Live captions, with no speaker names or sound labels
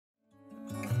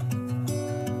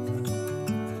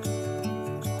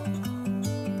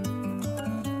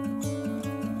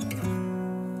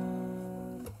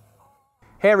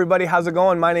Hey everybody, how's it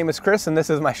going? My name is Chris and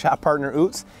this is my shop partner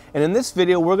Oots. And in this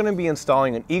video, we're gonna be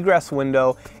installing an egress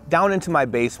window down into my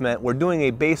basement. We're doing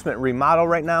a basement remodel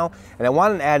right now, and I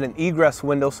wanted to add an egress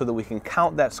window so that we can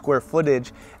count that square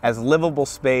footage as livable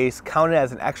space, count it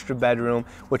as an extra bedroom,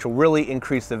 which will really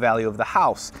increase the value of the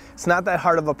house. It's not that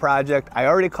hard of a project. I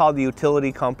already called the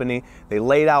utility company. They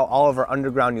laid out all of our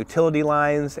underground utility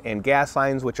lines and gas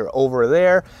lines, which are over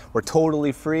there. We're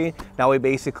totally free. Now we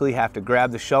basically have to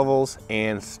grab the shovels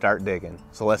and start digging.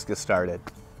 So let's get started.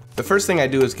 The first thing I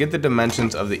do is get the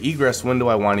dimensions of the egress window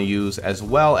I want to use as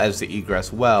well as the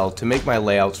egress well to make my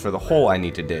layouts for the hole I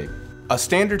need to dig. A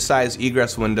standard size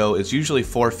egress window is usually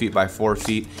 4 feet by 4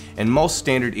 feet, and most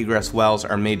standard egress wells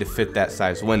are made to fit that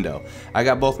size window. I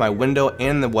got both my window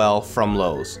and the well from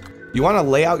Lowe's. You want to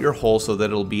lay out your hole so that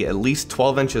it'll be at least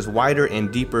 12 inches wider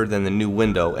and deeper than the new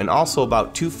window, and also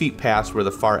about 2 feet past where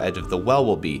the far edge of the well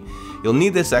will be. You'll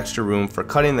need this extra room for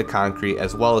cutting the concrete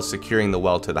as well as securing the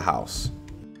well to the house.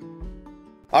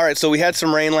 Alright, so we had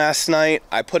some rain last night.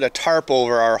 I put a tarp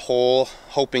over our hole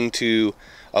hoping to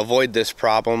avoid this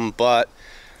problem, but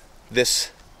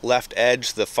this left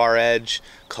edge, the far edge,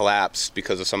 collapsed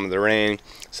because of some of the rain.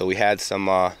 So we had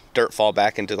some dirt fall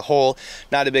back into the hole.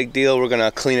 Not a big deal. We're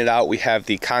gonna clean it out. We have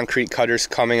the concrete cutters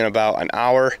coming in about an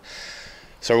hour.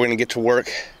 So we're gonna get to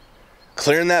work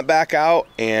clearing that back out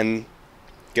and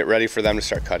get ready for them to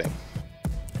start cutting.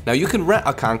 Now you can rent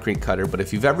a concrete cutter, but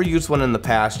if you've ever used one in the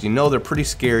past, you know they're pretty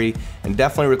scary and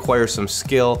definitely require some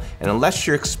skill. And unless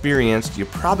you're experienced, you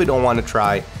probably don't want to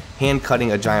try hand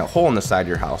cutting a giant hole in the side of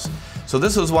your house. So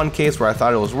this was one case where I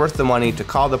thought it was worth the money to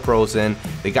call the pros in.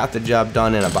 They got the job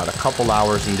done in about a couple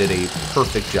hours and did a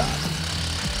perfect job.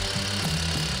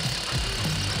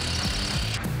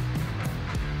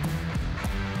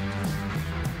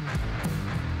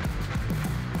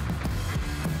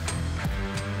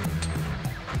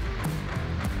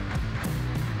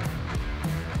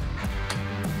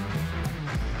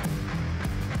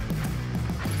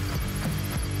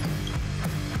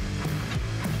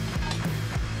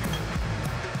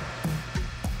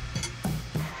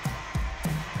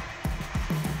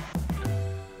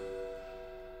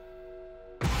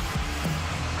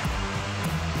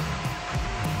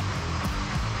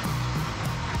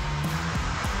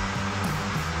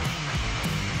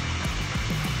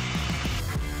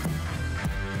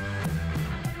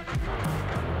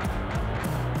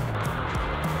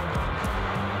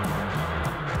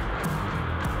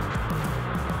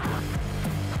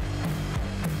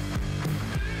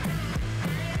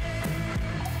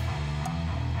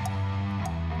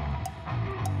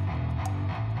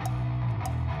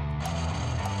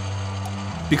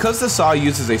 Because the saw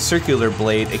uses a circular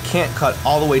blade, it can't cut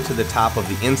all the way to the top of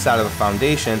the inside of the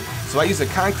foundation, so I use a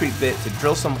concrete bit to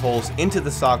drill some holes into the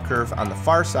saw curve on the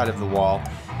far side of the wall,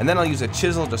 and then I'll use a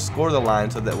chisel to score the line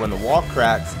so that when the wall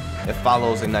cracks, it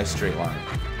follows a nice straight line.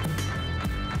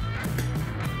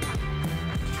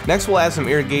 Next we'll add some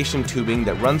irrigation tubing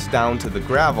that runs down to the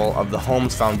gravel of the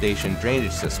home's foundation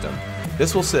drainage system.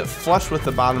 This will sit flush with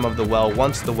the bottom of the well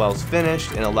once the well's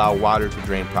finished and allow water to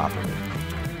drain properly.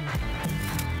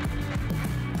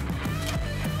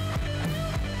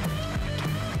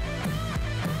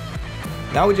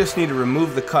 Now we just need to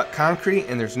remove the cut concrete,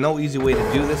 and there's no easy way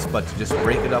to do this but to just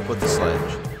break it up with the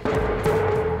sledge.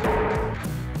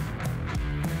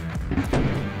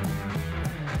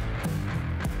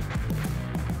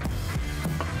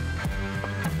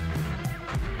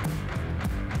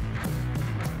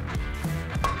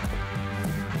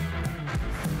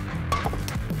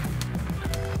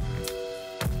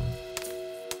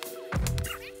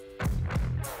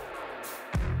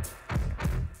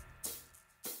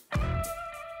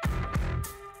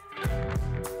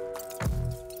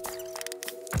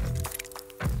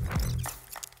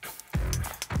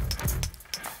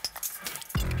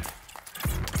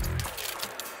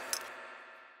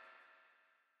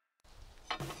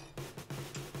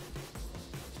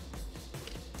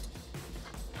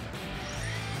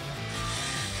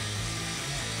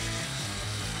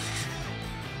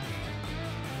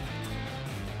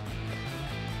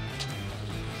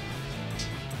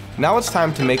 Now it's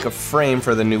time to make a frame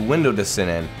for the new window to sit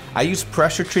in. I use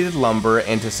pressure treated lumber,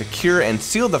 and to secure and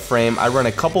seal the frame I run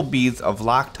a couple beads of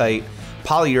Loctite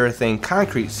polyurethane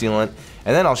concrete sealant,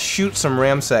 and then I'll shoot some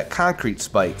ramset concrete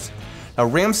spikes. Now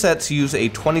ramsets use a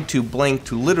 22 blank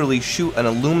to literally shoot an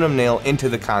aluminum nail into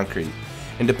the concrete.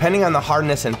 And depending on the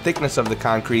hardness and thickness of the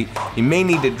concrete, you may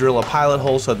need to drill a pilot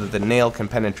hole so that the nail can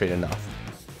penetrate enough.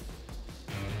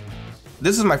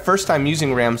 This is my first time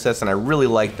using ram sets and I really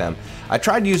like them. I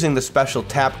tried using the special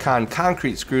Tapcon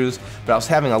concrete screws, but I was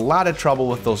having a lot of trouble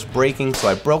with those breaking, so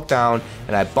I broke down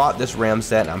and I bought this ram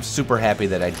set, and I'm super happy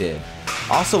that I did.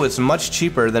 Also, it's much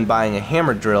cheaper than buying a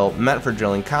hammer drill meant for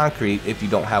drilling concrete if you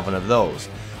don't have one of those.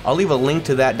 I'll leave a link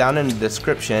to that down in the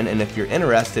description, and if you're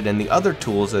interested in the other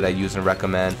tools that I use and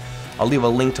recommend, I'll leave a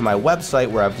link to my website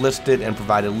where I've listed and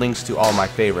provided links to all my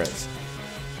favorites.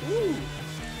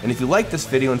 And if you like this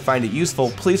video and find it useful,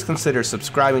 please consider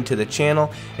subscribing to the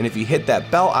channel, and if you hit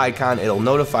that bell icon, it'll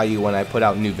notify you when I put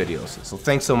out new videos. So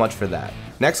thanks so much for that.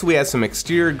 Next, we add some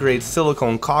exterior grade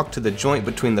silicone caulk to the joint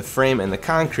between the frame and the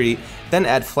concrete, then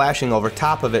add flashing over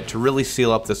top of it to really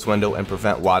seal up this window and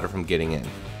prevent water from getting in.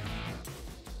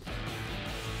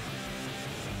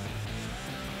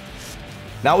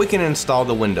 Now we can install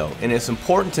the window, and it's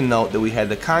important to note that we had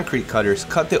the concrete cutters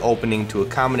cut the opening to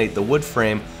accommodate the wood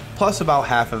frame, plus about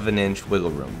 1/2 inch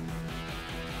wiggle room.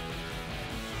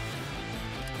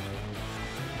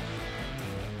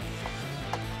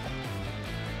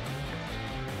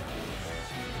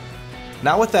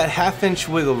 Now with that 1/2 inch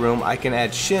wiggle room, I can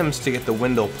add shims to get the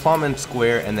window plumb and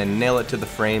square and then nail it to the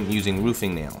frame using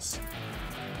roofing nails.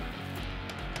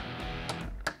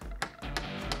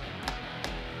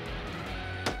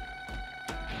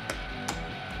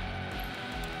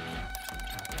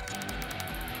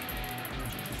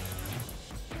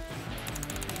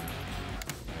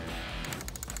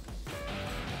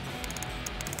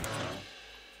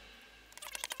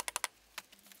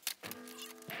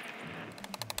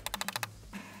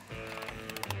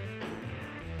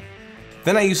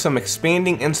 Then I use some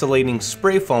expanding insulating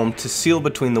spray foam to seal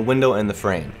between the window and the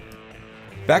frame.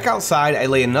 Back outside, I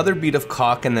lay another bead of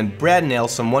caulk and then brad nail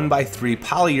some 1x3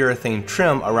 polyurethane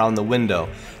trim around the window.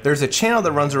 There's a channel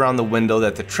that runs around the window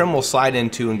that the trim will slide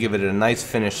into and give it a nice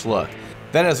finished look.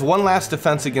 Then as one last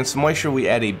defense against moisture, we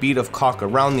add a bead of caulk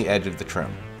around the edge of the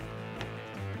trim.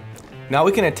 Now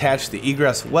we can attach the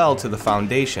egress well to the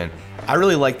foundation. I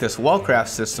really like this Wellcraft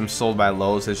system sold by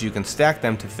Lowe's, as you can stack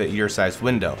them to fit your size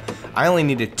window. I only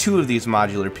needed 2 of these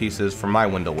modular pieces for my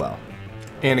window well.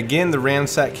 And again, the ram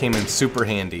set came in super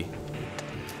handy.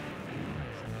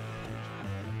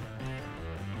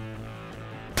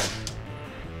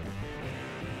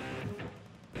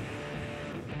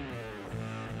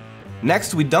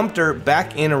 Next, we dump dirt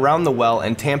back in around the well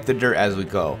and tamp the dirt as we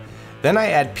go. Then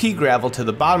I add pea gravel to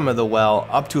the bottom of the well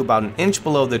up to about 1 inch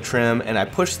below the trim, and I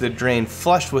push the drain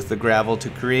flush with the gravel to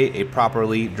create a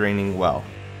properly draining well.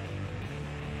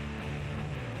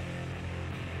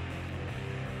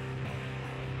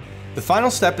 The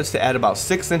final step is to add about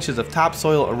 6 inches of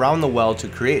topsoil around the well to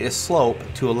create a slope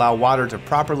to allow water to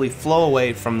properly flow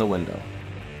away from the window.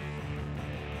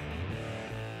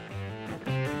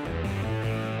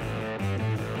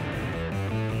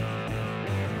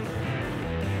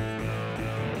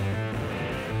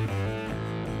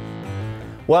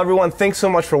 Well everyone, thanks so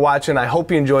much for watching. I hope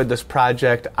you enjoyed this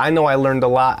project. I know I learned a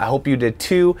lot. I hope you did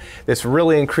too. This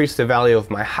really increased the value of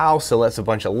my house. It lets a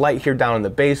bunch of light here down in the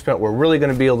basement. We're really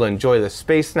gonna be able to enjoy this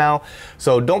space now.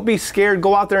 So don't be scared.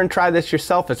 Go out there and try this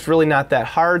yourself. It's really not that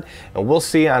hard, and we'll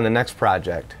see you on the next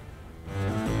project.